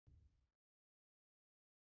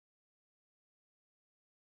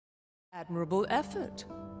Admirable effort.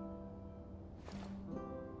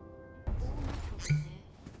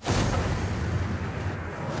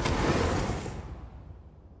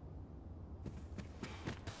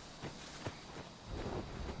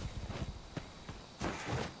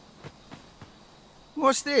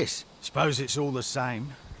 What's this? Suppose it's all the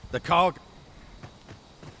same. The cargo...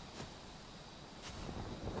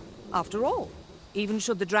 After all, even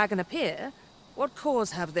should the dragon appear, what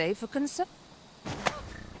cause have they for concern?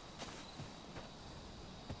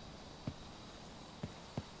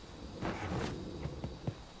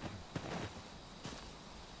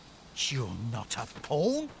 You're not a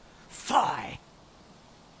pawn? Fie!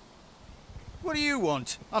 What do you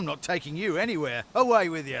want? I'm not taking you anywhere. Away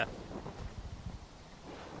with you.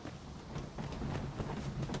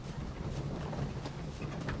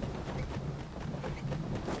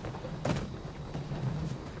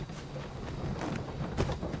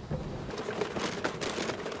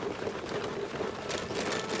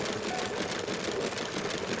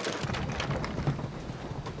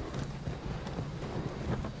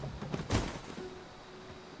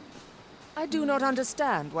 I do not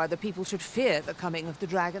understand why the people should fear the coming of the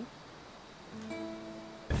dragon.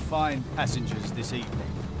 Fine passengers this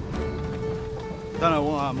evening. Don't know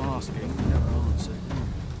why I'm asking, you never answer.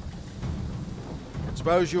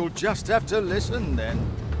 Suppose you'll just have to listen then.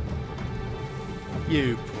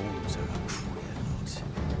 You pawns are a queer lot.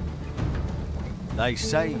 They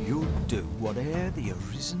say you'll do whate'er the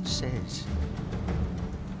Arisen says.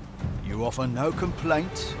 You offer no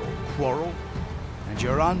complaint or quarrel, and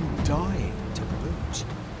you're undying to boot.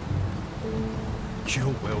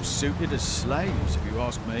 You're well suited as slaves, if you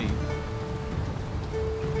ask me.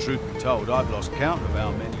 Truth be told, I've lost count of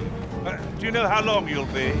how many of you. Do you know how long you'll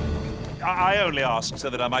be? I only ask so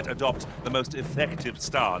that I might adopt the most effective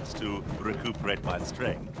stance to recuperate my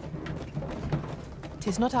strength.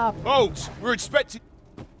 'Tis not our... Halt! We're expecting...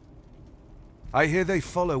 I hear they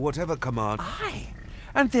follow whatever command. Aye,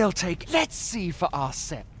 and they'll take... Let's see for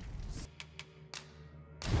ourselves.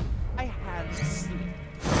 I have sleep.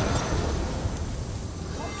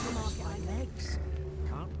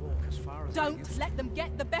 Don't let them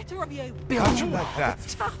get the better of you. Can't you like that?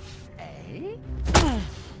 Tough, eh?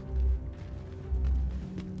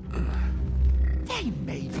 They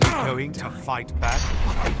may be Going to fight back?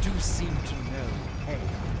 but they do seem to know, hey?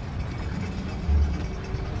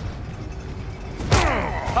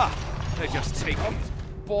 Ha! They're just taking it.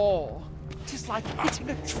 Bore. Tis like hitting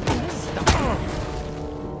a tree stump.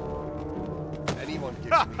 Anyone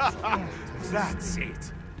gives me... That's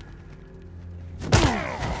it.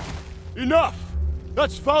 Enough!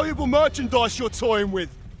 That's valuable merchandise you're toying with.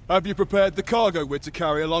 Have you prepared the cargo we're to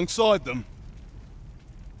carry alongside them?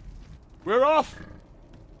 We're off!